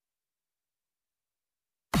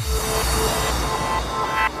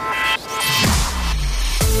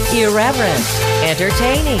Irreverent,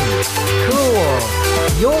 entertaining, cool.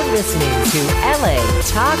 You're listening to LA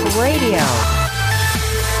Talk Radio.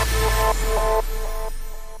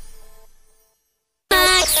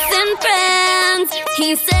 Max and friends,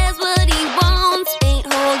 he says what he wants, ain't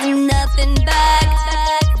holding nothing back.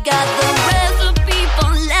 Got the recipe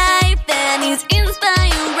for life, and he's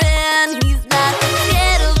inspiring. He's not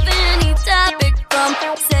scared of any topic, from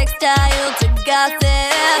sextile to gossip.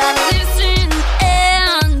 Listen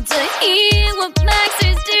and to hear what Max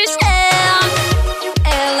is dishing.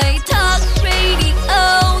 LA Talk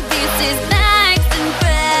Radio, this is Max and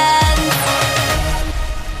Friends.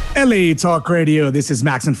 LA Talk Radio, this is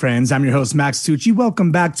Max and Friends. I'm your host, Max Tucci.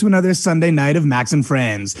 Welcome back to another Sunday night of Max and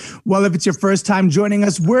Friends. Well, if it's your first time joining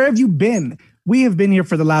us, where have you been? We have been here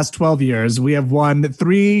for the last 12 years. We have won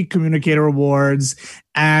 3 Communicator Awards,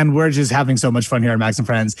 and we're just having so much fun here at Max and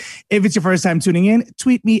Friends. If it's your first time tuning in,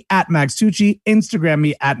 tweet me at Max Tucci, Instagram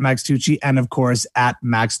me at Max Tucci, and of course at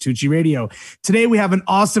Max Tucci Radio. Today we have an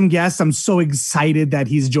awesome guest. I'm so excited that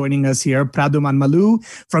he's joining us here. Pradhyuman Maloo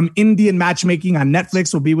from Indian Matchmaking on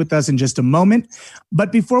Netflix will be with us in just a moment.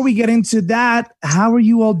 But before we get into that, how are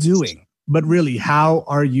you all doing? But really, how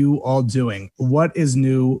are you all doing? What is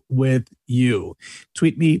new with you?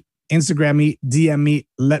 Tweet me, Instagram me, DM me,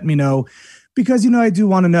 let me know. Because, I do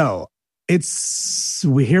want to know.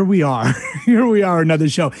 Here we are. Here we are, another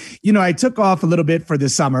show. I took off a little bit for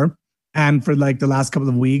this summer and for like the last couple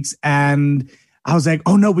of weeks. And I was like,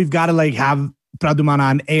 oh no, we've got to have Pradhyuman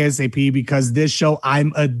on ASAP, because this show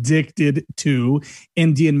I'm addicted to,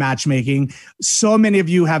 Indian matchmaking. So many of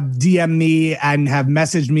you have DM'd me and have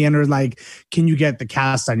messaged me and are like, can you get the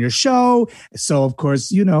cast on your show? So of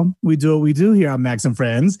course, we do what we do here on Max and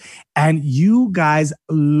Friends. And you guys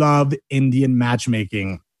love Indian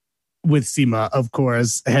matchmaking, with Seema, of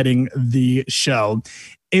course, heading the show.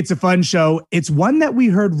 It's a fun show. It's one that we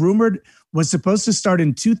heard rumored was supposed to start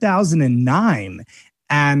in 2009.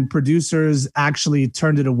 And producers actually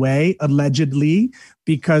turned it away, allegedly,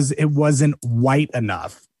 because it wasn't white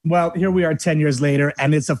enough. Well, here we are 10 years later,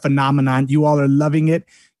 and it's a phenomenon. You all are loving it.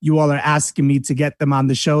 You all are asking me to get them on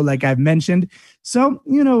the show, like I've mentioned. So,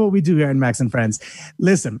 you know what we do here in Max and Friends.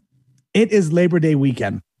 Listen, it is Labor Day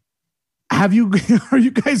weekend. Are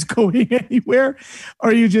you guys going anywhere? Or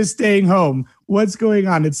are you just staying home? What's going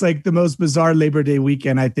on? It's like the most bizarre Labor Day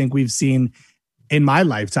weekend I think we've seen in my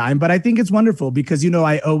lifetime, but I think it's wonderful because,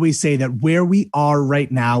 I always say that where we are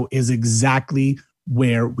right now is exactly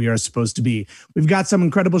where we are supposed to be. We've got some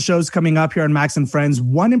incredible shows coming up here on Max and Friends.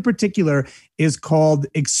 One in particular is called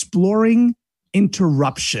Exploring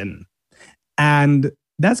Interruption. And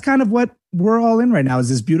that's kind of what we're all in right now, is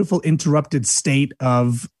this beautiful interrupted state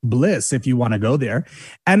of bliss, if you want to go there.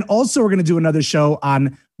 And also we're going to do another show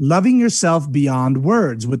on loving yourself beyond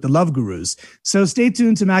words with the Love Gurus. So stay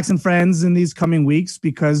tuned to Max and Friends in these coming weeks,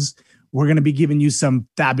 because we're going to be giving you some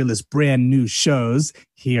fabulous brand new shows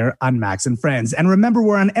here on Max and Friends. And remember,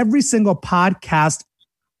 we're on every single podcast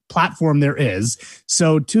platform there is.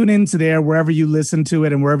 So tune into there wherever you listen to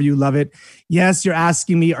it and wherever you love it. Yes, you're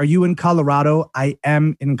asking me, are you in Colorado? I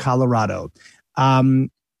am in Colorado.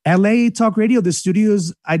 LA Talk Radio, the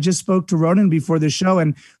studios, I just spoke to Ronan before the show,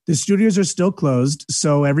 and the studios are still closed.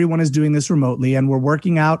 So everyone is doing this remotely, and we're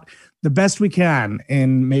working out the best we can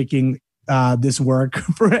in making this work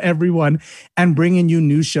for everyone and bringing you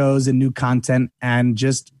new shows and new content and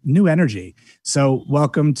just new energy. So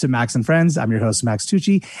welcome to Max and Friends. I'm your host, Max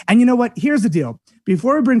Tucci. And you know what? Here's the deal.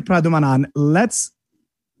 Before we bring Pradhyuman on, let's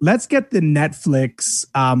get the Netflix.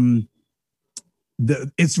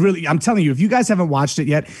 It's really, I'm telling you, if you guys haven't watched it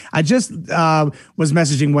yet, I just was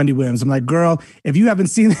messaging Wendy Williams. I'm like, girl, if you haven't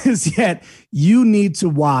seen this yet, you need to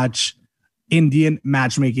watch Indian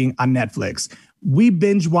Matchmaking on Netflix. We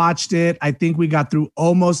binge watched it. I think we got through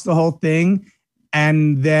almost the whole thing.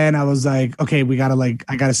 And then I was like, okay,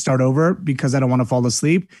 I gotta start over because I don't want to fall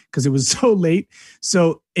asleep because it was so late.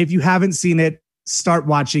 So if you haven't seen it, start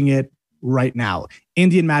watching it right now.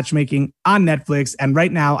 Indian Matchmaking on Netflix. And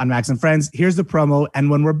right now on Max and Friends, here's the promo. And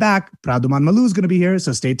when we're back, Pradhyuman Maloo is going to be here.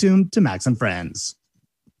 So stay tuned to Max and Friends.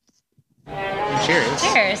 Cheers.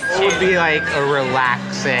 Cheers. What would be like a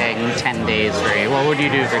relaxing 10 days for you? What would you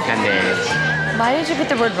do for 10 days? Why did you put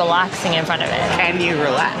the word relaxing in front of it? Can you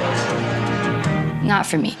relax? Not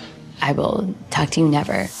for me. I will talk to you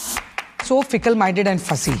never. So fickle-minded and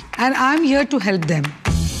fussy. And I'm here to help them.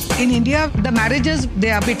 In India, the marriages,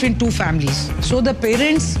 they are between two families. So the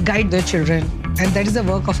parents guide their children. And that is the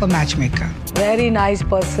work of a matchmaker. Very nice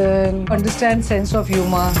person, understands sense of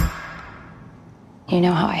humor. You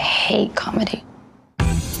know how I hate comedy.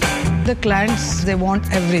 The clients, they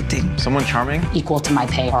want everything. Someone charming. Equal to my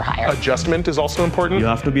pay or higher. Adjustment is also important. You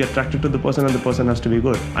have to be attracted to the person and the person has to be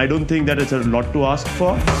good. I don't think that it's a lot to ask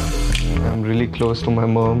for. I'm really close to my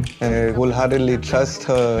mom and I wholeheartedly trust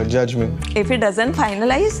her judgment. If he doesn't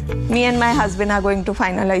finalize, me and my husband are going to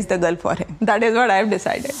finalize the girl for him. That is what I have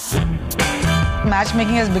decided.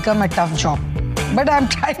 Matchmaking has become a tough job, but I'm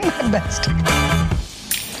trying my best.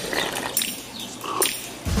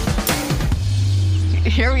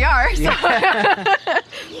 Here we are.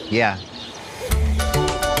 Yeah.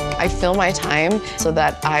 I fill my time so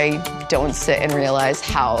that I don't sit and realize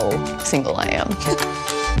how single I am.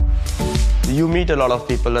 You meet a lot of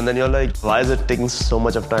people and then you're like, why is it taking so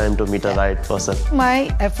much of time to meet a right person?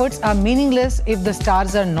 My efforts are meaningless if the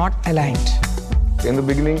stars are not aligned. In the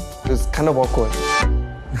beginning, it was kind of awkward.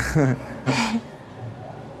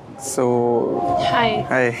 So... Hi.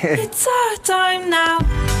 Hi. It's our time now.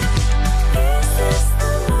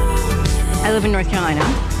 I live in North Carolina.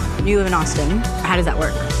 You live in Austin. How does that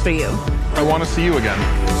work for you? I want to see you again.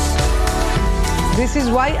 This is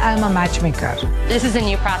why I'm a matchmaker. This is a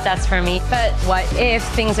new process for me, but what if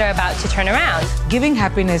things are about to turn around? Giving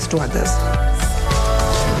happiness to others.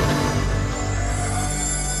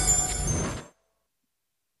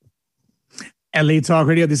 LA Talk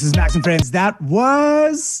Radio, this is Max and Friends. That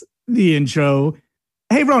was the intro.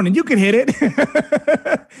 Hey, Ronan, you can hit it. Hit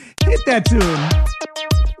that tune.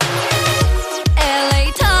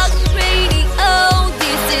 LA Talk Radio,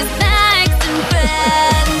 this is Max and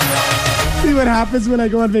Friends. See what happens when I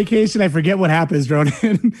go on vacation? I forget what happens,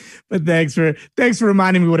 Ronan. But thanks for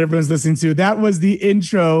reminding me what everyone's listening to. That was the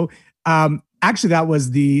intro. Actually, that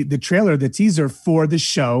was the trailer, the teaser for the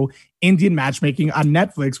show Indian Matchmaking on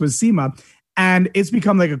Netflix with Seema. And it's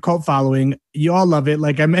become like a cult following. You all love it,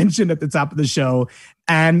 like I mentioned at the top of the show.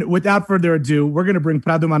 And without further ado, we're going to bring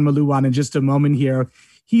Pradhyuman Maloo on in just a moment here.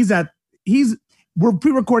 We're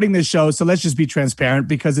pre-recording this show, so let's just be transparent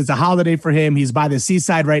because it's a holiday for him. He's by the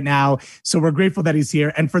seaside right now, so we're grateful that he's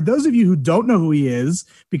here. And for those of you who don't know who he is,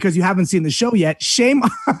 because you haven't seen the show yet, shame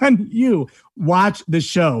on you. Watch the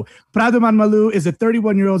show. Pradhyuman Maloo is a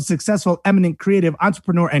 31-year-old successful, eminent creative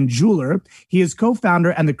entrepreneur and jeweler. He is co-founder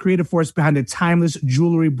and the creative force behind a timeless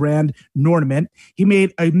jewelry brand, Nornament. He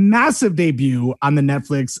made a massive debut on the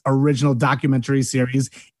Netflix original documentary series,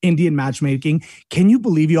 Indian Matchmaking. Can you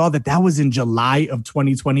believe, y'all, that was in July of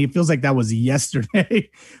 2020? It feels like that was yesterday.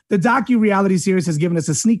 The docu-reality series has given us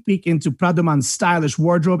a sneak peek into Pradhyuman's stylish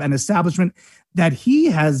wardrobe and establishment that he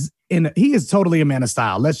is totally a man of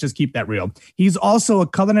style. Let's just keep that real. He's also a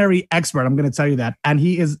culinary expert. I'm going to tell you that. And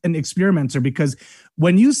he is an experimenter because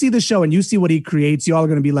when you see the show and you see what he creates, you all are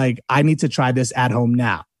going to be like, I need to try this at home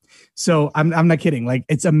now. So I'm not kidding. Like,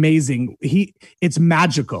 it's amazing. It's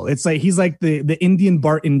magical. It's like, he's like the Indian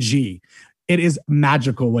Barton G. It is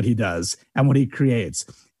magical what he does and what he creates.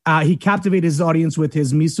 He captivated his audience with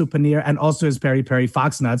his miso paneer and also his peri peri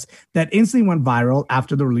fox nuts that instantly went viral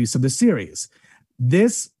after the release of the series.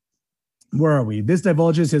 Where are we? This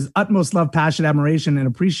divulges his utmost love, passion, admiration, and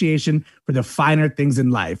appreciation for the finer things in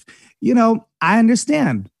life. You know, I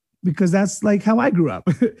understand because that's like how I grew up.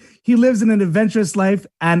 He lives in an adventurous life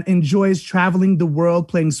and enjoys traveling the world,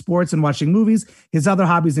 playing sports and watching movies. His other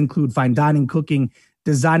hobbies include fine dining, cooking,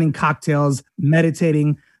 designing cocktails,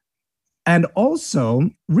 meditating, and also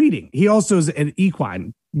reading. He also is an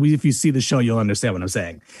equine. If you see the show, you'll understand what I'm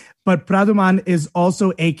saying. But Pradhyuman is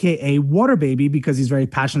also AKA Water Baby because he's very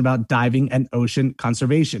passionate about diving and ocean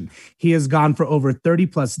conservation. He has gone for over 30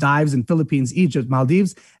 plus dives in Philippines, Egypt,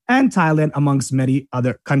 Maldives, and Thailand, amongst many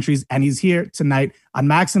other countries. And he's here tonight on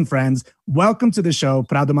Max and Friends. Welcome to the show,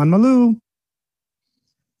 Pradhyuman Maloo.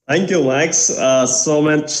 Thank you, Max. So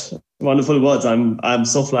much wonderful words. I'm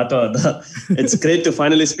so flattered. It's great to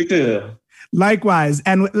finally speak to you. Likewise.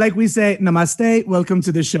 And like we say, namaste, welcome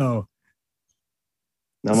to the show.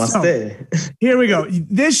 Namaste. So, here we go.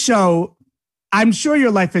 This show, I'm sure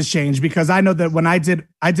your life has changed because I know that when I did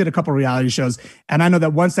a couple of reality shows, and I know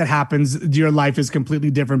that once that happens, your life is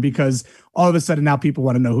completely different because all of a sudden now people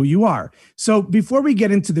want to know who you are. So before we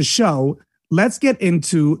get into the show, let's get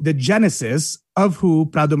into the genesis of who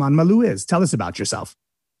Pradhyuman Maloo is. Tell us about yourself.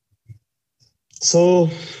 So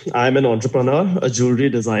I'm an entrepreneur, a jewelry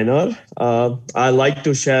designer. I like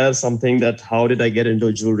to share something that how did I get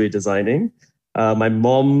into jewelry designing? My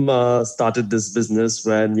mom started this business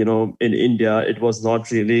when, in India, it was not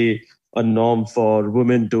really a norm for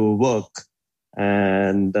women to work.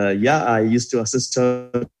 And I used to assist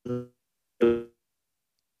her.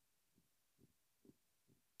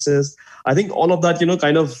 I think all of that,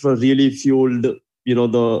 kind of really fueled,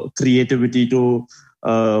 the creativity towards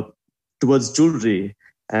jewelry.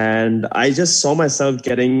 And I just saw myself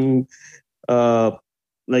getting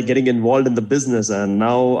involved in the business. And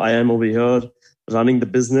now I am over here running the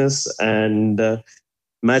business, and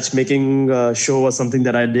matchmaking show was something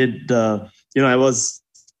that I did. I was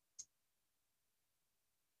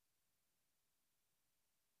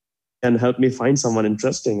and helped me find someone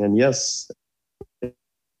interesting. And yes, it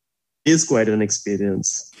is quite an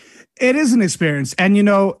experience. It is an experience. And,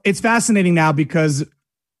 it's fascinating now because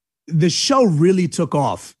the show really took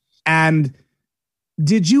off. And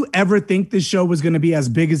did you ever think the show was going to be as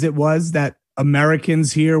big as it was, that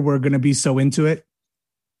Americans here were going to be so into it?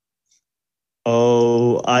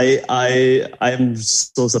 Oh, I'm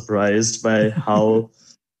so surprised by how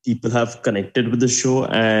people have connected with the show.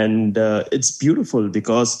 And it's beautiful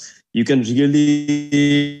because you can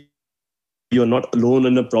really, you're not alone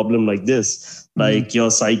in a problem like this. Like your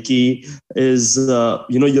psyche is,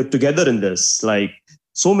 you're together in this. Like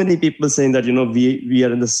so many people saying that, we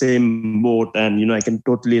are in the same boat, and, I can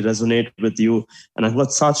totally resonate with you. And I've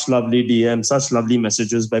got such lovely DMs, such lovely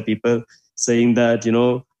messages by people saying that,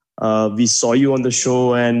 we saw you on the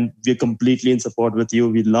show and we're completely in support with you.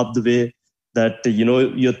 We love the way that,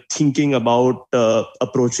 you're thinking about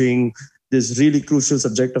approaching this really crucial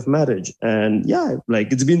subject of marriage. And yeah,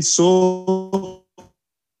 like it's been so,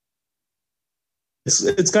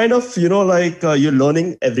 it's kind of, you're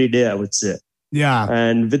learning every day, I would say. Yeah.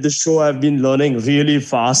 And with the show, I've been learning really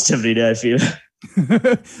fast every day, I feel.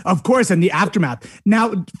 Of course, and the aftermath.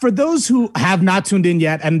 Now, for those who have not tuned in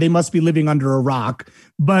yet, and they must be living under a rock,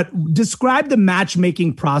 but describe the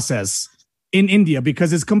matchmaking process in India,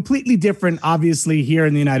 because it's completely different, obviously, here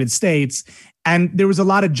in the United States. And there was a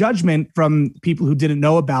lot of judgment from people who didn't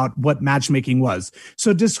know about what matchmaking was.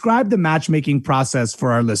 So describe the matchmaking process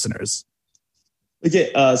for our listeners.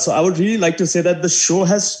 Okay, so I would really like to say that the show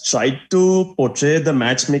has tried to portray the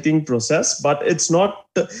matchmaking process, but it's not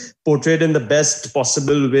portrayed in the best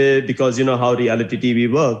possible way because you know how reality TV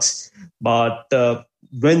works. But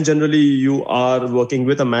when generally you are working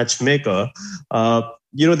with a matchmaker,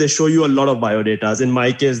 they show you a lot of biodatas. In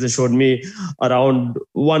my case, they showed me around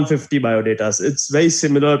 150 biodatas. It's very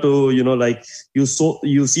similar to, you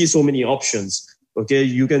see so many options. Okay,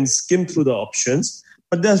 you can skim through the options.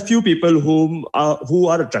 But there's few people who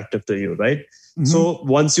are attractive to you, right? Mm-hmm. So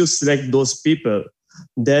once you select those people,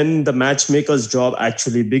 then the matchmaker's job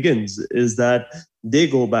actually begins, is that they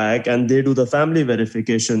go back and they do the family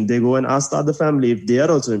verification. They go and ask the other family if they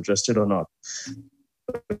are also interested or not.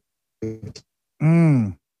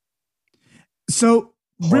 So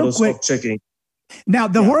real quick, checking. Now,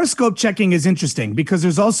 the horoscope checking is interesting because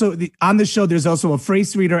there's also, on the show, there's also a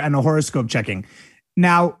phrase reader and a horoscope checking.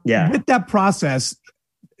 Now, with that process,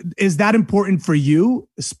 is that important for you,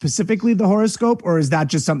 specifically the horoscope, or is that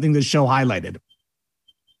just something the show highlighted?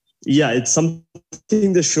 Yeah, it's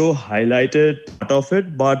something the show highlighted part of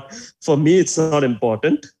it, but for me, it's not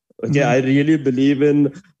important. Okay, mm-hmm. I really believe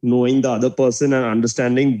in knowing the other person and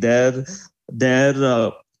understanding their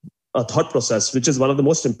thought process, which is one of the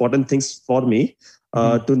most important things for me,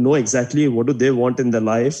 to know exactly what do they want in their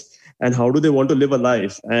life and how do they want to live a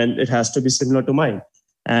life. And it has to be similar to mine.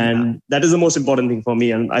 And that is the most important thing for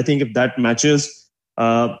me. And I think if that matches,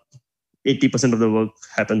 80% of the work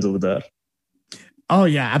happens over there. Oh,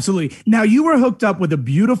 yeah, absolutely. Now, you were hooked up with a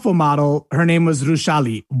beautiful model. Her name was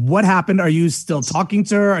Rushali. What happened? Are you still talking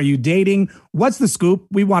to her? Are you dating? What's the scoop?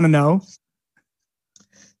 We want to know.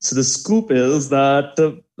 So the scoop is that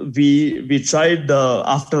we tried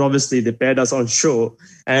after, obviously, they paired us on show.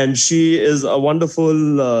 And she is a wonderful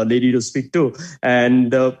lady to speak to.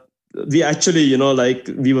 And we actually,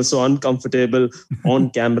 we were so uncomfortable on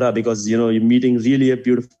camera because, you're meeting really a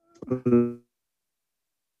beautiful.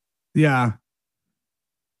 Yeah.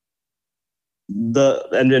 And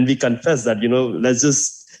when we confessed that, let's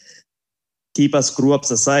just keep our screw-ups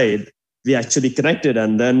aside, we actually connected,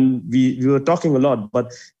 and then we were talking a lot,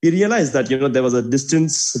 but we realized that, there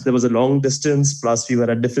was a long distance, plus we were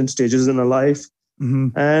at different stages in our life.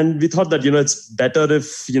 Mm-hmm. And we thought that, it's better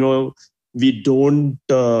if, we don't,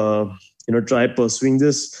 try pursuing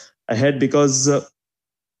this ahead because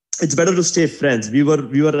it's better to stay friends. We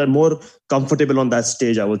were more comfortable on that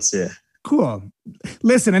stage, I would say. Cool.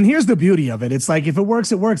 Listen, and here's the beauty of it. It's like, if it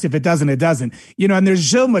works, it works. If it doesn't, it doesn't. And there's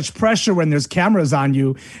so much pressure when there's cameras on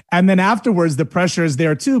you. And then afterwards, the pressure is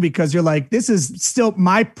there too, because you're like, this is still,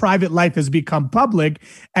 my private life has become public.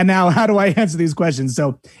 And now how do I answer these questions?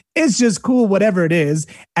 So it's just cool, whatever it is.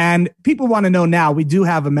 And people want to know now, we do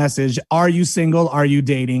have a message. Are you single? Are you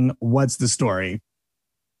dating? What's the story?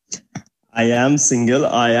 I am single.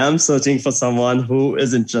 I am searching for someone who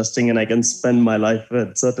is interesting and I can spend my life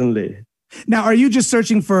with, certainly. Now, are you just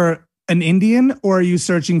searching for an Indian, or are you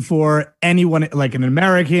searching for anyone like an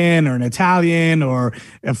American or an Italian or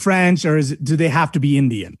a French, or do they have to be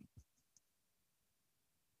Indian?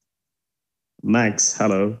 Max,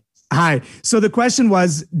 hello. Hi. So the question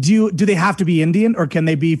was, do they have to be Indian, or can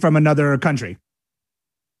they be from another country?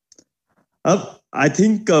 I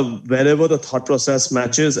think wherever the thought process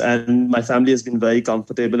matches, and my family has been very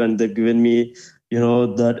comfortable, and they've given me,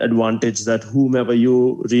 that advantage that whomever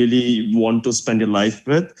you really want to spend your life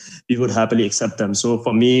with, you would happily accept them. So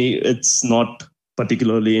for me, it's not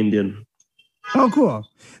particularly Indian. Oh, cool.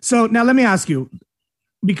 So now let me ask you,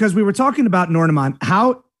 because we were talking about Nornaman,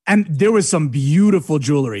 and there was some beautiful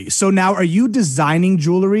jewelry. So now, are you designing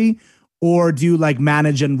jewelry, or do you like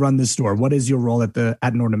manage and run the store? What is your role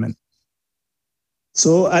at Nornament?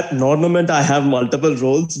 So at Nornament, I have multiple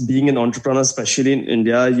roles. Being an entrepreneur, especially in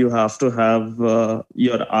India, you have to have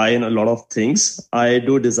your eye in a lot of things. I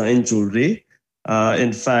do design jewelry.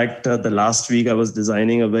 In fact, the last week I was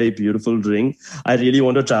designing a very beautiful ring. I really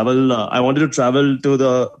want to travel. I wanted to travel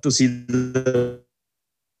to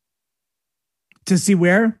see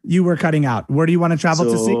where you were cutting out. Where do you want to travel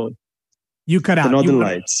to see? You cut out. The Northern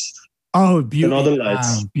Lights. Oh, beautiful. The Northern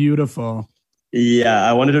Lights. Beautiful. Yeah,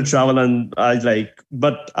 I wanted to travel, and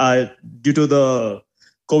but due to the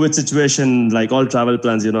COVID situation, like all travel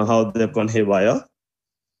plans, how they've gone haywire.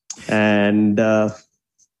 And now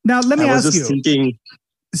let me ask you, thinking,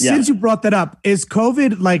 since you brought that up, is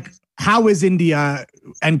COVID how is India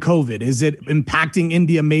and COVID? Is it impacting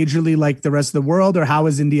India majorly like the rest of the world, or how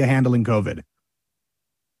is India handling COVID?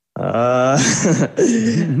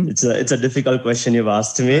 It's a difficult question you've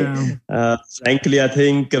asked me. Frankly, I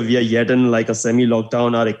think we are yet in a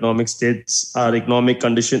semi-lockdown. Our economic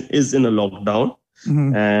condition is in a lockdown.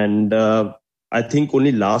 Mm-hmm. And I think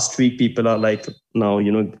only last week people are now,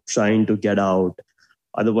 trying to get out.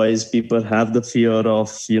 Otherwise, people have the fear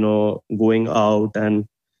of, going out and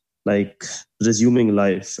resuming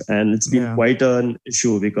life. And it's been quite an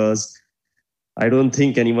issue, because I don't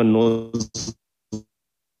think anyone knows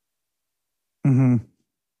mm-hmm.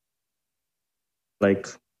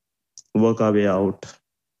 work our way out.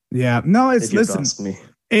 Yeah. No, it's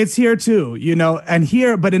here too, and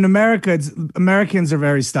here, but in America, Americans are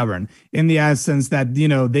very stubborn in the essence that,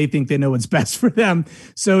 they think they know what's best for them.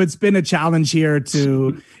 So it's been a challenge here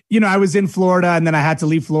to, I was in Florida, and then I had to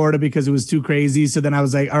leave Florida because it was too crazy. So then I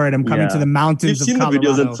was like, all right, I'm coming to the mountains of Colorado. You've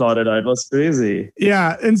seen the videos in Florida. It was crazy.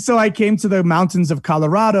 Yeah. And so I came to the mountains of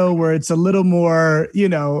Colorado, where it's a little more,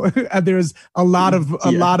 there's a lot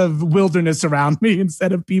of wilderness around me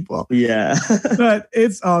instead of people. Yeah. But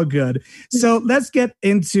it's all good. So let's get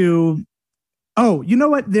into, you know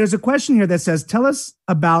what? There's a question here that says, tell us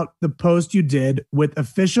about the post you did with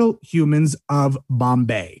Official Humans of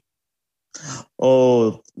Bombay.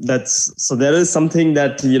 Oh, there is something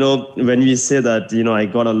that, when we say that,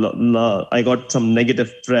 I got some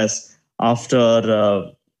negative press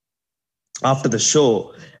after the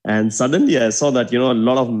show. And suddenly I saw that, a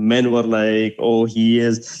lot of men were like, oh, he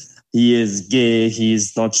is gay,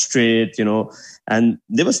 he's not straight, and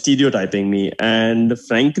they were stereotyping me. And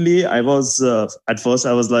frankly, I was, at first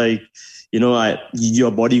I was like,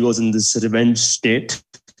 your body goes in this revenge state.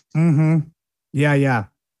 Mm-hmm. Yeah.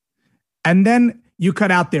 And then you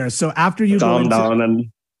cut out there. So after you calm down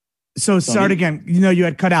and start again. You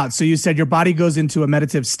had cut out. So you said your body goes into a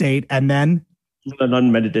meditative state, and then a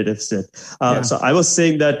non-meditative state. So I was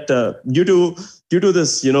saying that due to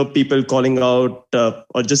this, people calling out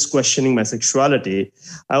or just questioning my sexuality,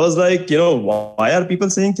 I was like, why are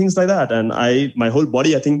people saying things like that? And my whole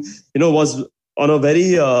body, I think, was on a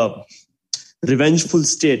very revengeful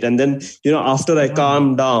state. And then, after I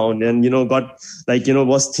calmed down and, got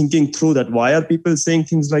was thinking through that, why are people saying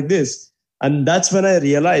things like this? And that's when I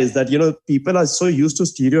realized that, people are so used to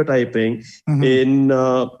stereotyping in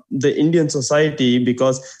the Indian society,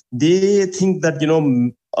 because they think that,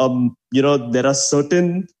 there are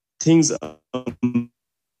certain things that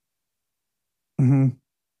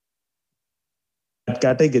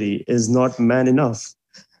category is not man enough.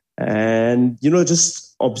 And, just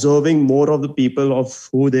observing more of the people of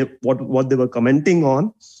what they were commenting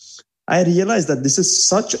on, I realized that this is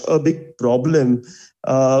such a big problem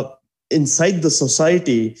inside the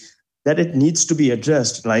society that it needs to be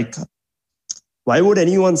addressed. Why would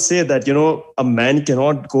anyone say that, a man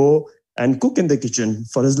cannot go and cook in the kitchen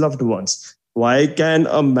for his loved ones? Why can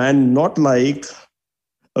a man not like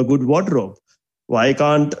a good wardrobe? Why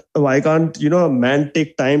can't a man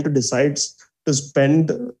take time to decide to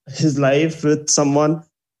spend his life with someone,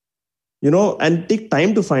 and take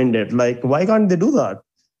time to find it? Why can't they do that?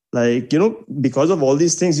 Because of all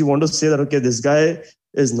these things, you want to say that, okay, this guy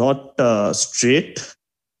is not straight.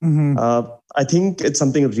 I think it's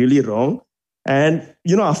something really wrong. And,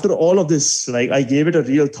 after all of this, I gave it a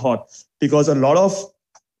real thought because a lot of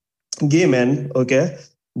gay men, okay,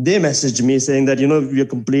 they messaged me saying that,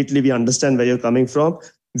 we understand where you're coming from.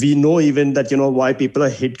 We know even that, why people are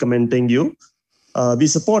hate commenting you. We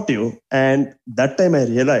support you. And that time I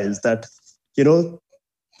realized that,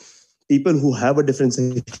 people who have a different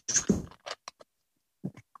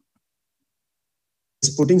is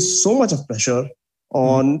putting so much of pressure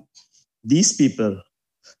on these people.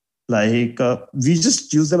 We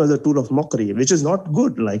just use them as a tool of mockery, which is not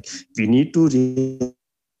good. We need to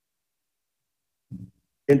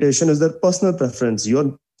orientation is their personal preference.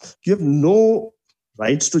 You have no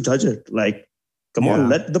rights to judge it. Come on,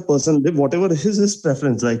 let the person live whatever is his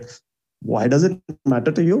preference. Why does it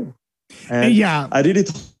matter to you? And I really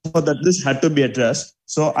thought that this had to be addressed.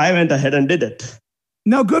 So I went ahead and did it.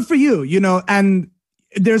 No, good for you. And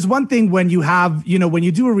there's one thing when you have, when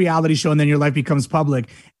you do a reality show and then your life becomes public,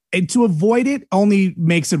 to avoid it only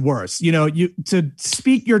makes it worse. To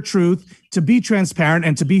speak your truth, to be transparent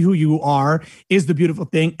and to be who you are is the beautiful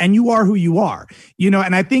thing. And you are who you are,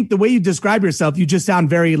 and I think the way you describe yourself, you just sound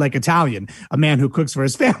very like Italian, a man who cooks for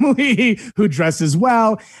his family, who dresses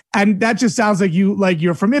well. And that just sounds like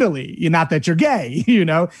you're from Italy. Not that you're gay,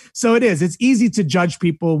 So it's easy to judge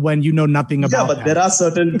people when you know nothing about but there are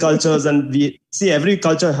certain cultures and we see every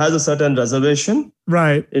culture has a certain reservation.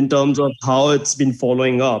 Right. In terms of how it's been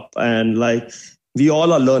following up. And we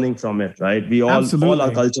all are learning from it, right? All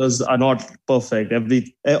our cultures are not perfect.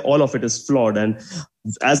 All of it is flawed. And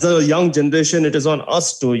as a young generation, it is on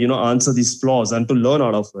us to, answer these flaws and to learn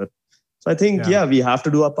out of it. So I think, we have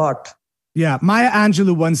to do our part. Yeah. Maya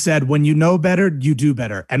Angelou once said, when you know better, you do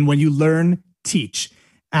better. And when you learn, teach.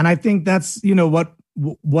 And I think that's, what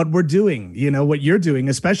we're doing, what you're doing,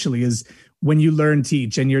 especially is when you learn,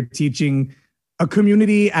 teach, and you're teaching a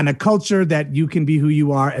community and a culture that you can be who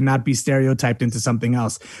you are and not be stereotyped into something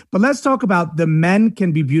else. But let's talk about the Men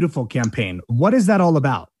Can Be Beautiful campaign. What is that all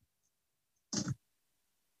about?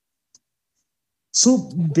 So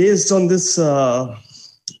based on this, all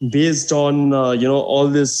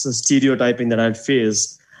this stereotyping that I'd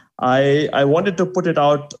faced, I wanted to put it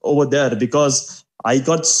out over there because I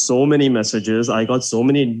got so many messages. I got so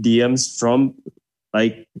many DMs from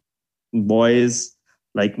boys,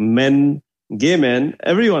 men, gay men,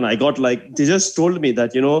 everyone. I got they just told me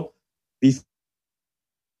that, we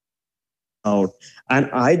out.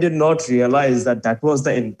 And I did not realize that was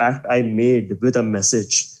the impact I made with a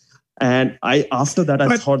message. And after that,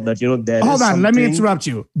 I thought that, there hold on, let me interrupt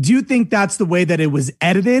you. Do you think that's the way that it was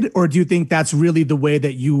edited, or do you think that's really the way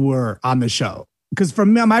that you were on the show? Because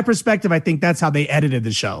from my perspective, I think that's how they edited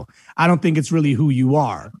the show. I don't think it's really who you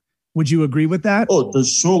are. Would you agree with that? Oh, the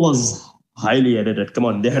show was highly edited. Come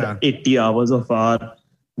on, they had 80 hours of our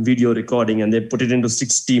video recording and they put it into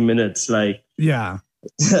 60 minutes.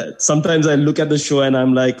 Sometimes I look at the show and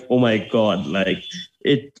I'm like, oh my God,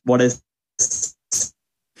 what is...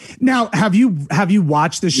 Now, have you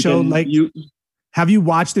watched the show? Have you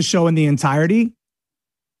watched the show in the entirety?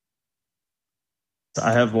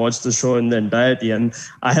 I have watched the show in the entirety and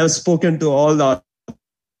I have spoken to all the...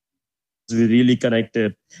 We really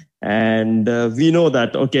connected. And we know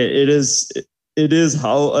that, okay, it is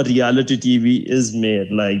how a reality TV is made.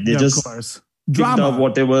 They just drama, up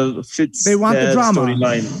whatever fits. They want the drama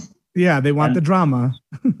storyline. Yeah, they want the drama.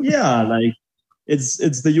 Yeah,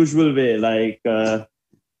 it's the usual way.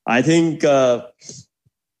 I think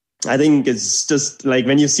it's just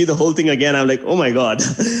when you see the whole thing again, I'm like, oh my God.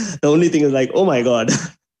 The only thing is oh my God.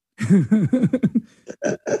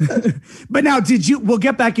 But now, we'll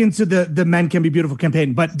get back into the Men Can Be Beautiful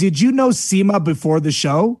campaign, but did you know Seema before the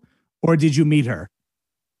show or did you meet her?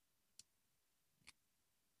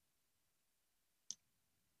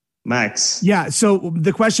 Max. Yeah. So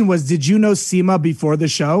the question was, did you know Seema before the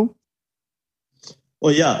show? Oh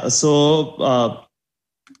yeah. So,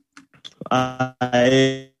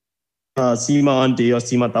 Seema auntie or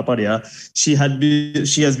Seema Taparia, she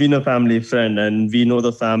has been a family friend and we know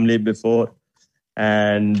the family before.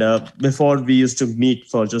 And before we used to meet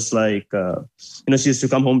for just she used to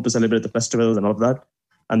come home to celebrate the festivals and all of that.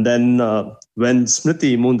 And then when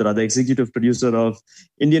Smriti Mundra, the executive producer of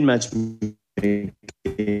Indian Matchmaking,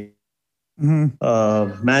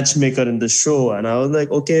 matchmaker in the show, and I was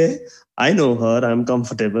like, okay, I know her, I'm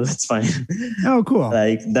comfortable, it's fine. Oh, cool.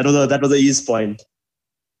 That was the ease point.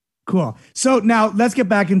 Cool. So now let's get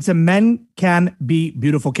back into Men Can Be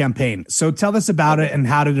Beautiful campaign. So tell us about it and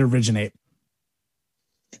how did it originate?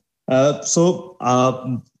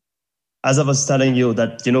 as I was telling you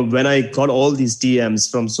that, when I got all these DMs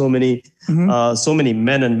from so many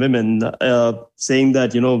men and women saying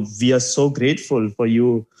that, we are so grateful for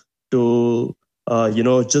you to,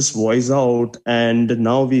 just voice out. And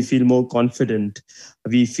now we feel more confident.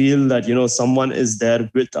 We feel that, someone is there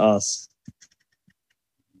with us.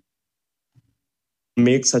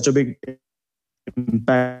 Make such a big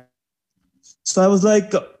impact. So I was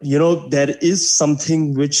like, there is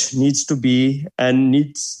something which needs to be and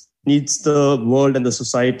needs the world and the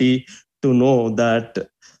society to know that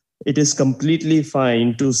it is completely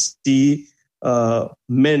fine to see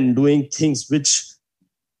men doing things which,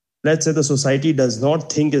 let's say, the society does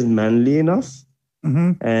not think is manly enough.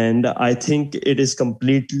 And I think it is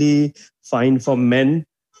completely fine for men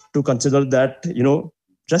to consider that,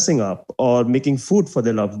 dressing up or making food for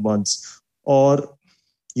their loved ones or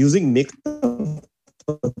using makeup,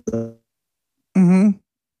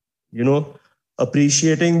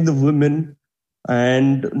 appreciating the women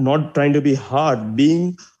and not trying to be hard,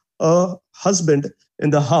 being a husband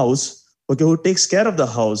in the house, who takes care of the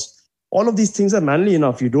house. All of these things are manly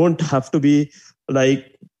enough. You don't have to be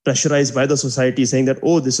like pressurized by the society saying that,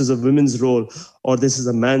 oh, this is a woman's role or this is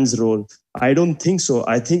a man's role. I don't think so.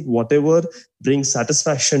 I think whatever brings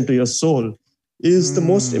satisfaction to your soul is the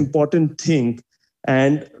most important thing.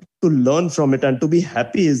 And to learn from it and to be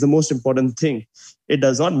happy is the most important thing. It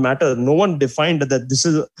does not matter. No one defined that this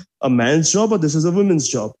is a man's job or this is a woman's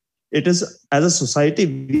job. It is, as a society,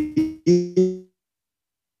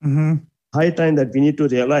 high time that we need to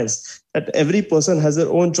realize that every person has their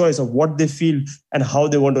own choice of what they feel and how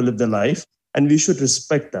they want to live their life. And we should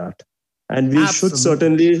respect that. And we should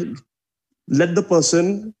certainly let the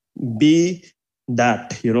person be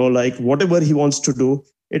that, like whatever he wants to do,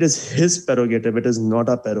 it is his prerogative. It is not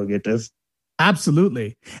our prerogative.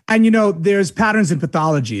 Absolutely. And, there's patterns and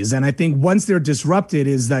pathologies. And I think once they're disrupted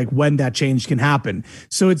is like when that change can happen.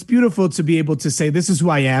 So it's beautiful to be able to say, this is who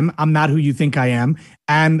I am. I'm not who you think I am.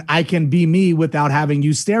 And I can be me without having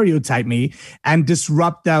you stereotype me and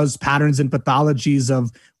disrupt those patterns and pathologies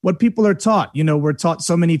of what people are taught. We're taught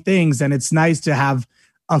so many things, and it's nice to have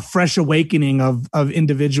a fresh awakening of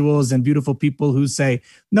individuals and beautiful people who say,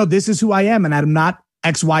 no, this is who I am. And I'm not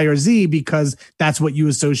X, Y, or Z because that's what you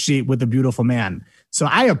associate with a beautiful man. So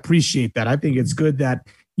I appreciate that. I think it's good that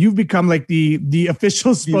you've become like the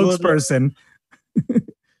official spokesperson.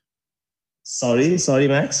 Sorry,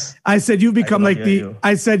 Max. I said you've become like the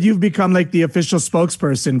official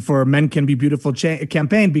spokesperson for Men Can Be Beautiful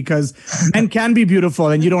campaign, because men can be beautiful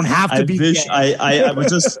and you don't have to be. I was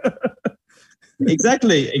just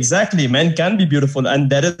exactly. Men can be beautiful, and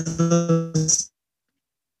that is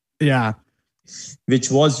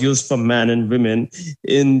which was used for men and women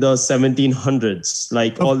in the 1700s.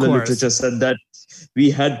 Like all the literature said that we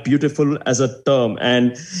had beautiful as a term.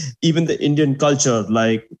 And even the Indian culture,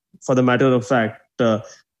 like for the matter of fact, the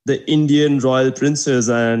Indian royal princes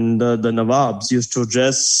and the Nawabs used to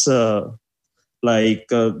dress their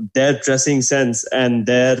dressing sense and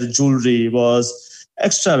their jewelry was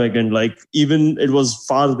extravagant. Like even it was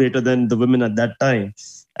far greater than the women at that time.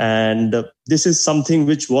 And this is something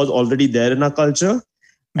which was already there in our culture.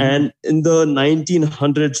 And in the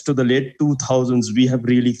 1900s to the late 2000s, we have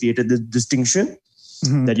really created this distinction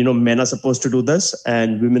that, men are supposed to do this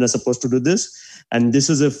and women are supposed to do this. And this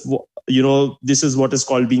is this is what is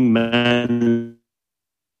called being man.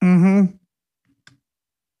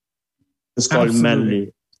 It's called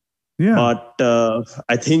manly. Yeah. But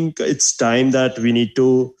I think it's time that we need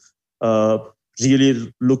to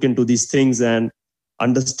really look into these things and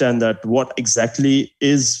understand that what exactly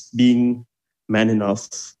is being man enough.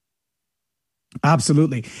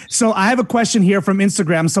 Absolutely. So I have a question here from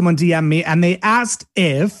Instagram. Someone DM'd me and they asked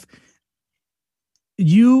if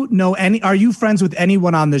are you friends with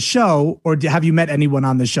anyone on the show, or have you met anyone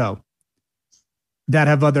on the show that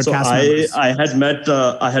have other cast members? I had met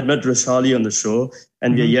Rishali on the show,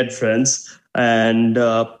 and we are yet friends. And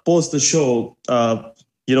post the show,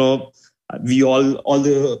 we all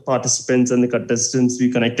the participants and the contestants, we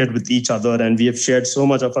connected with each other, and we have shared so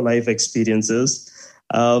much of our life experiences.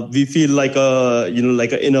 We feel like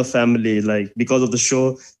an inner family. Like because of the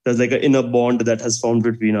show, there's like an inner bond that has formed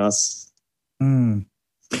between us.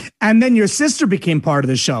 And then your sister became part of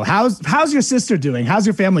the show. How's your sister doing? How's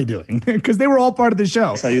your family doing? Because they were all part of the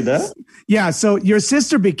show. Are you there? Yeah. So your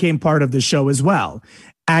sister became part of the show as well,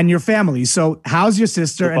 and your family. So how's your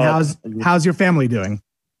sister and how's your family doing?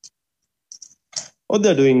 Oh,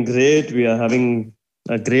 they're doing great. We are having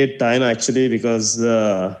a great time actually, because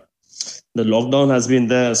the lockdown has been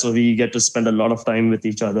there, so we get to spend a lot of time with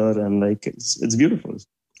each other, and like it's beautiful.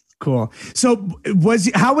 Cool. So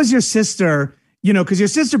how was your sister? because your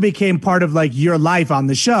sister became part of like your life on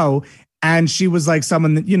the show. And she was like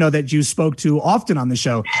someone that, that you spoke to often on the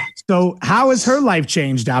show. So how has her life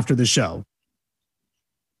changed after the show?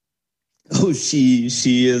 Oh, she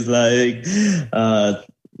is like,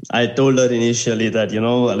 I told her initially that,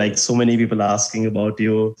 like so many people asking about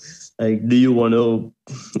you, like, do you want to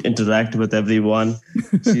interact with everyone?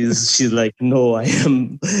 She's like, no,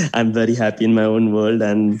 I'm very happy in my own world,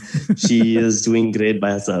 and she is doing great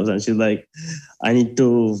by herself. And she's like, I need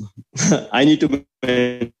to.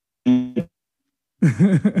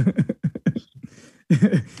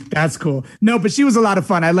 That's cool. No, but she was a lot of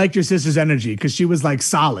fun. I liked your sister's energy because she was like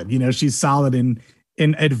solid. She's solid in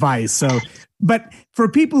advice. So, but for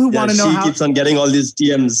people who want to know, she keeps on getting all these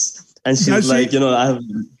DMs, and she's like,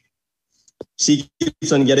 she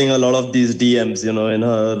keeps on getting a lot of these DMs, in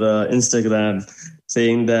her Instagram,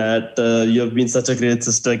 saying that you have been such a great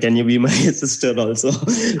sister. Can you be my sister also?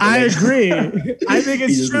 I agree. I think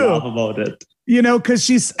it's true. Laugh about it.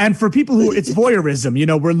 Because and for people who it's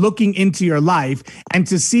voyeurism, we're looking into your life, and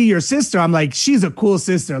to see your sister, I'm like, she's a cool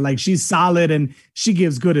sister. Like, she's solid and she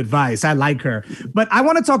gives good advice. I like her. But I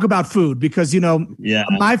want to talk about food because,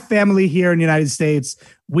 my family here in the United States,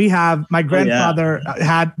 we have my grandfather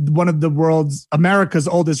had one of America's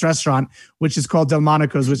oldest restaurant, which is called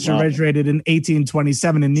Delmonico's, which originated in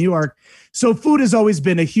 1827 in New York. So food has always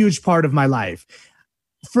been a huge part of my life.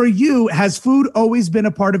 For you, has food always been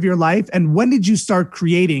a part of your life? And when did you start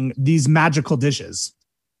creating these magical dishes?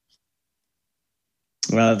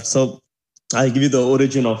 So I'll give you the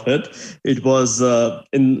origin of it. It was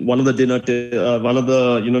in one of the dinner,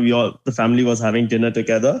 the family was having dinner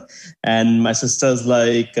together. And my sister's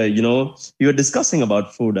like, we were discussing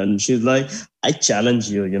about food. And she's like, I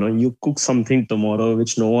challenge you, you cook something tomorrow,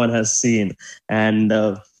 which no one has seen. And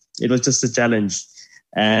it was just a challenge.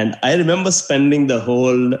 And I remember spending the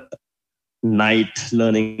whole night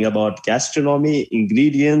learning about gastronomy,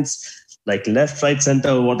 ingredients, like left, right,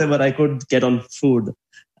 center, whatever I could get on food.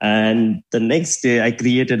 And the next day I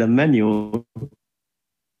created a menu,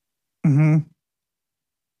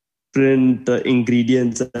 different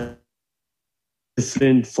ingredients,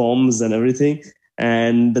 different forms and everything.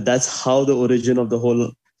 And that's how the origin of the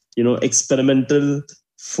whole, experimental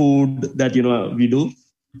food that, we do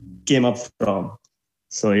came up from.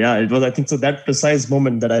 So yeah, it was, I think, so that precise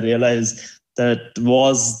moment that I realized that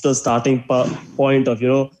was the starting point of,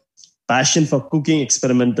 passion for cooking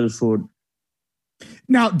experimental food.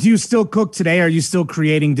 Now, do you still cook today? Are you still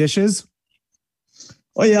creating dishes?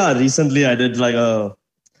 Oh yeah, recently I did like a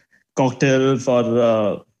cocktail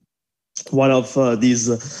for one of a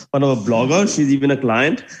blogger. She's even a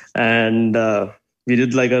client, and we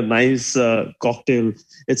did like a nice cocktail.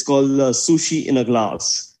 It's called sushi in a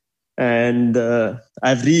glass. And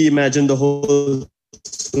I've reimagined the whole,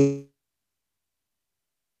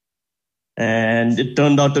 and it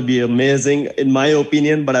turned out to be amazing, in my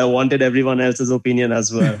opinion. But I wanted everyone else's opinion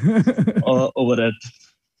as well over it.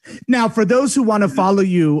 Now, for those who want to follow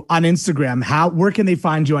you on Instagram, where can they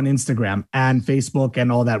find you on Instagram and Facebook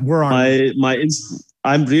and all that? Where are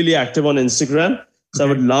I'm really active on Instagram, so I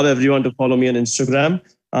would love everyone to follow me on Instagram.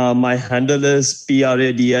 My handle is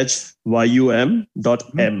pradhyum.m.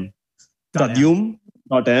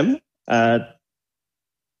 Pradhyum.m.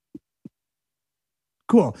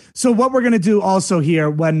 Cool. So what we're going to do also here,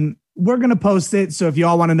 when we're going to post it, so if you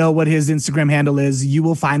all want to know what his Instagram handle is, you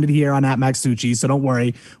will find it here on @MaxTucci. So don't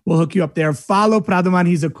worry. We'll hook you up there. Follow Pradhyuman.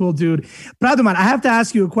 He's a cool dude. Pradhyuman, I have to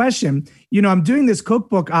ask you a question. I'm doing this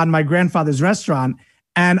cookbook on my grandfather's restaurant,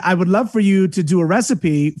 and I would love for you to do a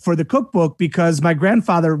recipe for the cookbook because my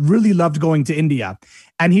grandfather really loved going to India.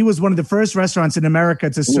 And he was one of the first restaurants in America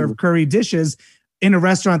to serve curry dishes in a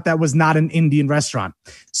restaurant that was not an Indian restaurant.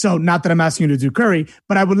 So not that I'm asking you to do curry,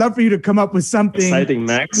 but I would love for you to come up with something exciting,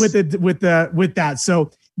 Max, with that.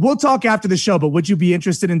 So we'll talk after the show, but would you be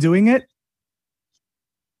interested in doing it?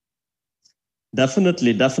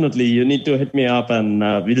 Definitely. You need to hit me up and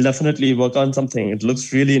we'll definitely work on something. It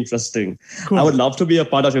looks really interesting. Cool. I would love to be a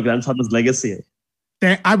part of your grandfather's legacy.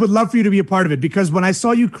 I would love for you to be a part of it because when I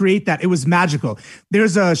saw you create that, it was magical.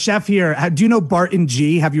 There's a chef here. Do you know Barton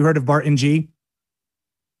G? Have you heard of Barton G?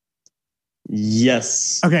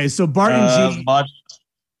 Yes. Okay, so Barton G.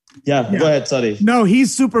 Yeah, go ahead. Sorry. No,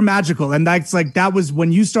 he's super magical. And that was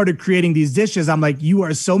when you started creating these dishes. I'm like, you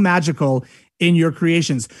are so magical in your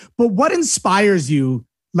creations. But what inspires you?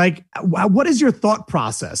 Like, what is your thought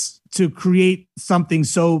process to create something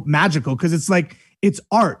so magical? Because it's like, it's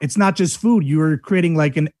art. It's not just food. You are creating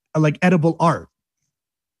like edible art.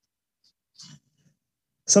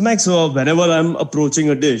 So Max, whenever I'm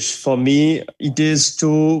approaching a dish, for me, it is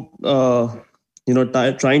to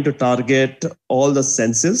trying to target all the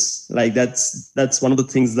senses. Like that's one of the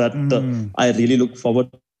things that I really look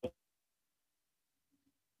forward to.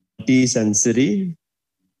 Sensory,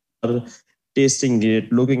 tasting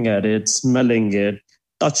it, looking at it, smelling it,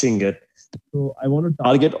 touching it. So I want to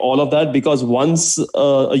target all of that because once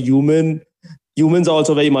humans are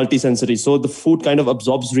also very multisensory. So the food kind of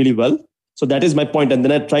absorbs really well. So that is my point. And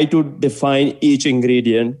then I try to define each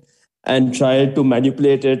ingredient and try to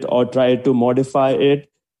manipulate it or try to modify it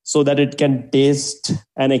so that it can taste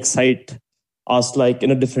and excite us like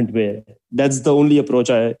in a different way. That's the only approach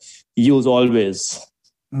I use always.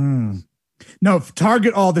 No,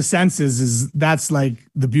 target all the senses that's like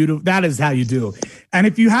the beauty. That is how you do. And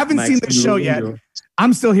if you haven't seen the show yet,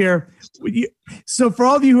 I'm still here. So for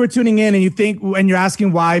all of you who are tuning in and you think when you're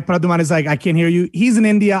asking why Pradhyuman is like, I can't hear you. He's in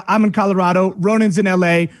India. I'm in Colorado. Ronan's in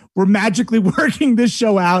LA. We're magically working this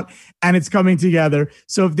show out and it's coming together.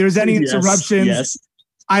 So if there's any interruptions,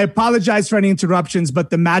 I apologize for any interruptions,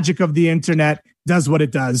 but the magic of the internet does what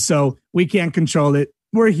it does. So we can't control it.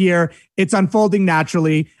 We're here. It's unfolding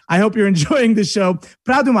naturally. I hope you're enjoying the show.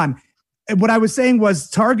 Pradhyuman, what I was saying was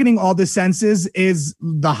targeting all the senses is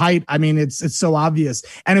the height. I mean, it's so obvious.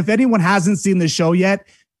 And if anyone hasn't seen the show yet,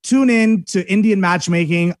 tune in to Indian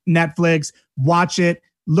Matchmaking, Netflix, watch it,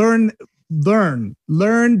 learn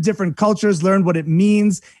different cultures, learn what it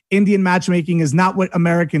means. Indian matchmaking is not what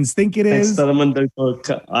Americans think it is. Experimental work.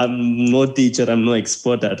 I'm no teacher. I'm no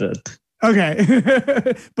expert at it.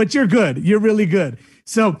 Okay. But you're good. You're really good.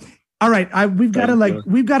 So, all right, we've got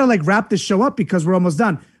to wrap this show up because we're almost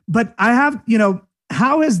done. But I have,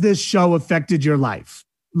 how has this show affected your life?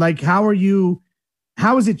 Like, how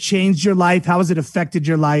has it changed your life? How has it affected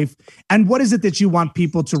your life? And what is it that you want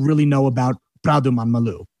people to really know about Pradhyuman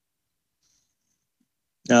Maloo?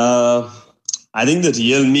 I think the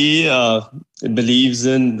real me believes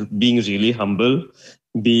in being really humble,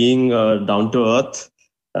 being down to earth.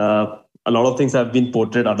 A lot of things have been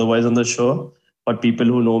portrayed otherwise on the show, but people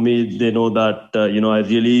who know me, they know that, I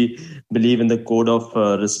really believe in the code of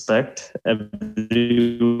respect.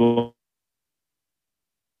 Everyone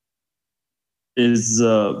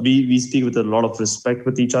we speak with a lot of respect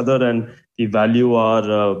with each other and we value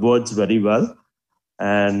our words very well.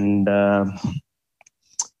 And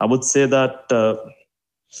I would say that,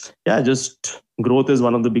 just growth is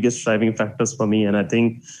one of the biggest driving factors for me. And I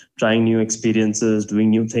think trying new experiences, doing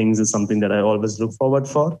new things is something that I always look forward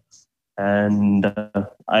for. And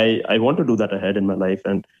I want to do that ahead in my life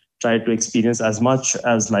and try to experience as much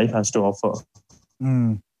as life has to offer.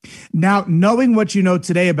 Now, knowing what you know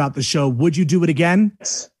today about the show, would you do it again?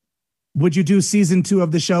 Yes. Would you do season 2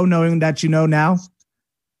 of the show knowing that you know now?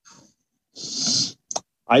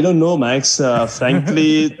 I don't know, Max.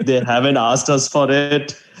 Frankly, they haven't asked us for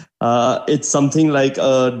it. It's something like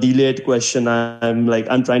a delayed question. I'm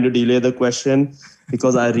trying to delay the question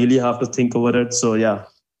because I really have to think over it. So, yeah.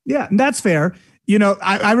 Yeah, that's fair.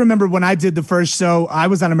 I remember when I did the first show, I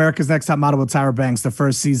was on America's Next Top Model with Tyra Banks, the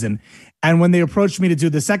first season. And when they approached me to do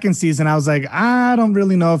the second season, I was like, I don't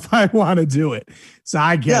really know if I want to do it. So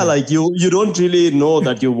I get it. Yeah, like you don't really know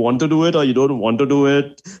that you want to do it or you don't want to do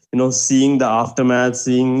it. Seeing the aftermath,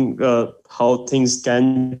 seeing how things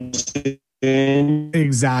can change.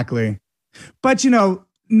 Exactly. But,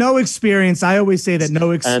 no experience. I always say that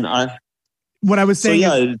what I was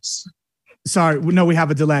saying sorry, no, we have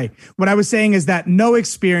a delay. What I was saying is that no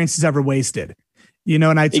experience is ever wasted,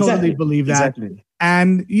 and I totally believe that. Exactly.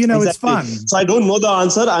 And, it's fun. So I don't know the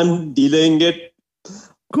answer. I'm delaying it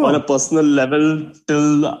on a personal level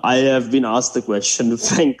till I have been asked the question,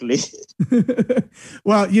 frankly.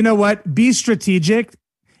 Well, you know what? Be strategic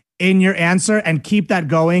in your answer and keep that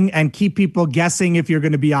going and keep people guessing if you're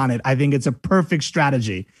going to be on it. I think it's a perfect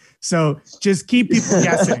strategy. So just keep people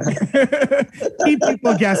guessing. Keep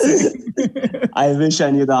people guessing. I wish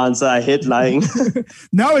I knew the answer. I hate lying.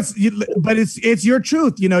 No, but it's your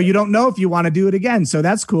truth. You don't know if you want to do it again. So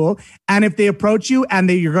that's cool. And if they approach you and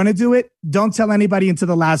you're going to do it, don't tell anybody until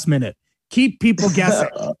the last minute. Keep people guessing.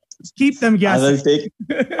 Keep them guessing.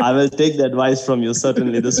 I will take the advice from you.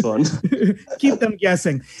 Certainly this one. Keep them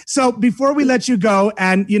guessing. So before we let you go,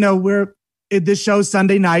 and this show's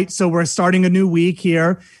Sunday night, so we're starting a new week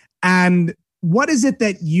here. And what is it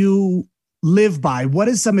that you live by? What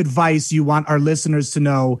is some advice you want our listeners to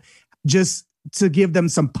know, just to give them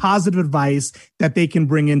some positive advice that they can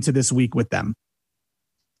bring into this week with them?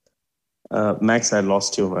 Max, I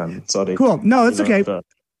lost you, man. Sorry. Cool. No, it's okay.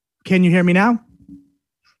 Can you hear me now?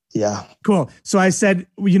 Yeah. Cool. So I said,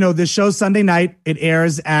 the show's Sunday night. It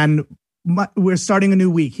airs and we're starting a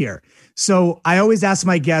new week here. So I always ask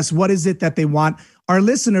my guests, what is it that they want our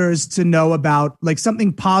listeners to know about like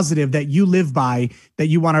something positive that you live by that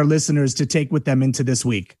you want our listeners to take with them into this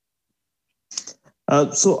week?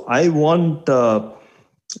 So I want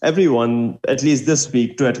everyone, at least this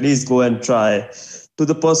week, to at least go and try to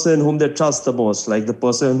the person whom they trust the most, like the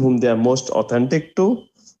person whom they are most authentic to,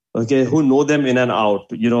 okay, who know them in and out,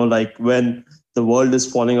 like when the world is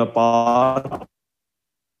falling apart.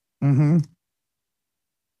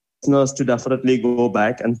 Listeners to definitely go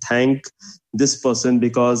back and thank this person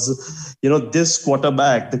because, this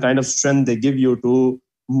quarterback, the kind of strength they give you to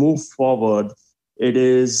move forward, it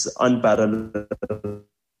is unparalleled.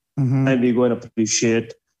 And we go and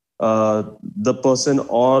appreciate the person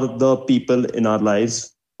or the people in our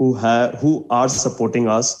lives who are supporting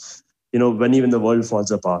us, when even the world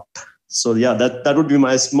falls apart. So yeah, that would be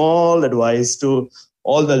my small advice to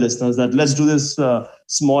all the listeners, that let's do this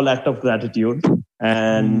small act of gratitude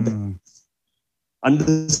and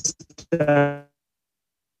understand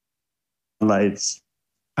lives.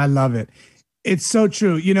 I love it. It's so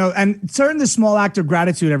true, and turn the small act of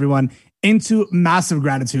gratitude, everyone, into massive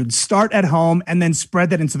gratitude. Start at home and then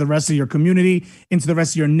spread that into the rest of your community, into the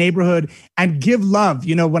rest of your neighborhood, and give love.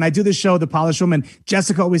 When I do the show, The Polished Woman,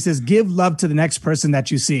 Jessica always says, give love to the next person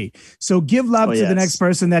that you see. So give love to the next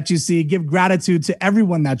person that you see, give gratitude to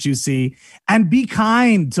everyone that you see, and be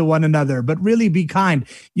kind to one another, but really be kind.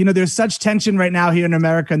 There's such tension right now here in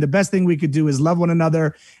America, and the best thing we could do is love one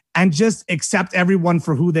another and just accept everyone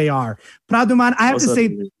for who they are. Pradhyuman, I have to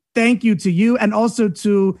say thank you to you, and also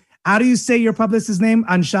to, how do you say your publicist's name?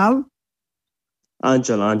 Anshul?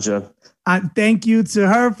 Anshul. Thank you to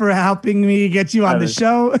her for helping me get you on the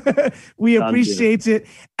show. We appreciate it.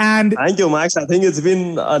 And thank you, Max. I think it's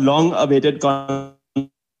been a long-awaited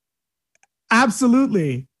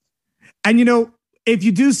Absolutely. And if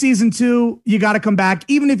you do season 2, you got to come back.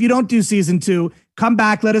 Even if you don't do season 2, come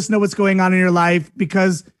back. Let us know what's going on in your life,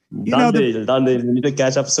 because done deal. We need to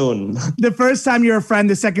catch up soon. The first time you're a friend,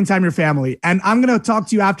 the second time you're family. And I'm going to talk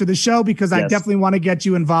to you after the show, because I definitely want to get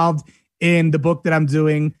you involved in the book that I'm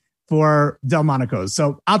doing for Delmonico's.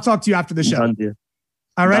 So I'll talk to you after the show. Done deal.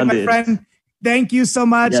 All right, my friend. Thank you so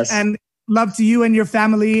much. Yes. And love to you and your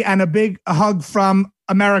family, and a big hug from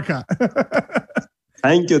America.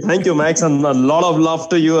 Thank you, Max. And a lot of love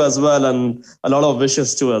to you as well. And a lot of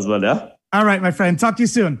wishes too as well. Yeah. All right, my friend. Talk to you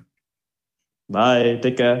soon. Bye.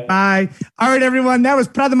 Take care. Bye. All right, everyone. That was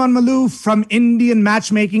Pradhyuman Maloo from Indian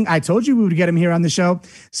Matchmaking. I told you we would get him here on the show.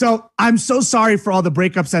 So I'm so sorry for all the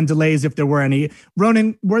breakups and delays, if there were any.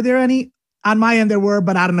 Ronan, were there any? On my end, there were,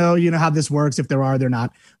 but I don't know, how this works. If there are, they're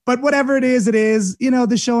not. But whatever it is,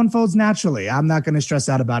 the show unfolds naturally. I'm not going to stress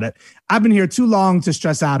out about it. I've been here too long to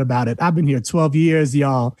stress out about it. I've been here 12 years,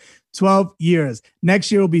 y'all. 12 years.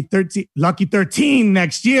 Next year will be 13, lucky 13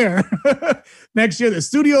 next year. Next year, the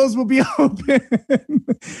studios will be open.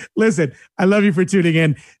 Listen, I love you for tuning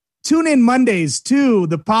in. Tune in Mondays to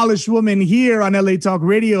The Polished Woman here on LA Talk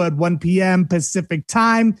Radio at 1 p.m. Pacific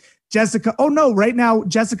time. Jessica, right now,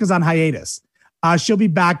 Jessica's on hiatus. She'll be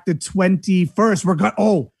back the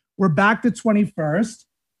 21st. We're back the 21st.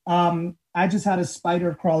 I just had a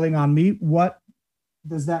spider crawling on me. What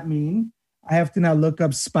does that mean? I have to now look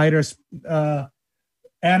up spider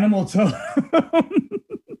animal totem.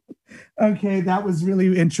 Okay, that was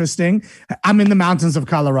really interesting. I'm in the mountains of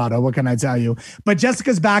Colorado. What can I tell you? But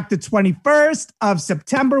Jessica's back the 21st of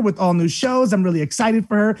September with all new shows. I'm really excited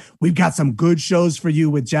for her. We've got some good shows for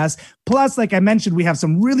you with Jess. Plus, like I mentioned, we have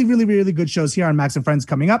some really, really, really good shows here on Max and Friends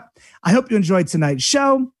coming up. I hope you enjoyed tonight's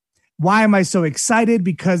show. Why am I so excited?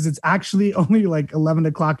 Because it's actually only like 11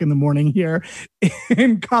 o'clock in the morning here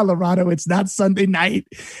in Colorado. It's not Sunday night.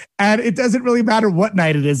 And it doesn't really matter what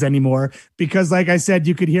night it is anymore. Because like I said,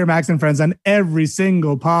 you could hear Max and Friends on every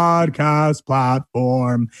single podcast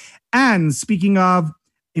platform. And speaking of,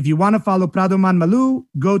 if you want to follow Pradhyuman Maloo,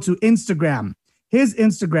 go to Instagram. His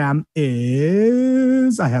Instagram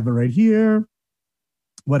is, I have it right here.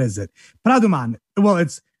 What is it? Pradhyuman. Well,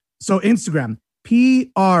 so Instagram.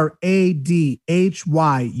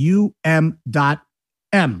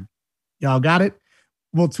 PRADHYUM.M. Y'all got it?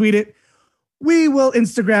 We'll tweet it. We will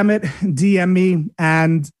Instagram it, DM me.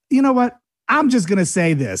 And you know what? I'm just going to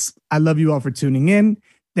say this. I love you all for tuning in.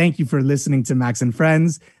 Thank you for listening to Max and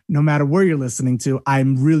Friends. No matter where you're listening to,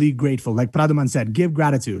 I'm really grateful. Like Pradhyuman said, give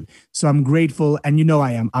gratitude. So I'm grateful. And you know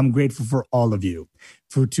I am. I'm grateful for all of you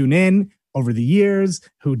who tune in over the years,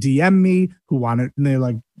 who DM me, who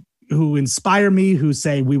inspire me, who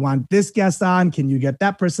say, we want this guest on. Can you get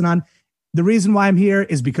that person on? The reason why I'm here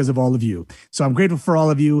is because of all of you. So I'm grateful for all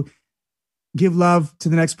of you. Give love to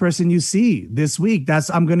the next person you see this week.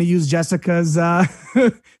 I'm going to use Jessica's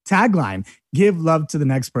tagline. Give love to the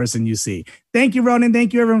next person you see. Thank you, Ronan.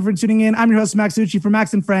 Thank you, everyone, for tuning in. I'm your host, Max Tucci, for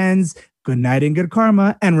Max and Friends. Good night and good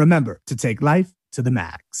karma. And remember to take life to the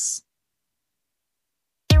max.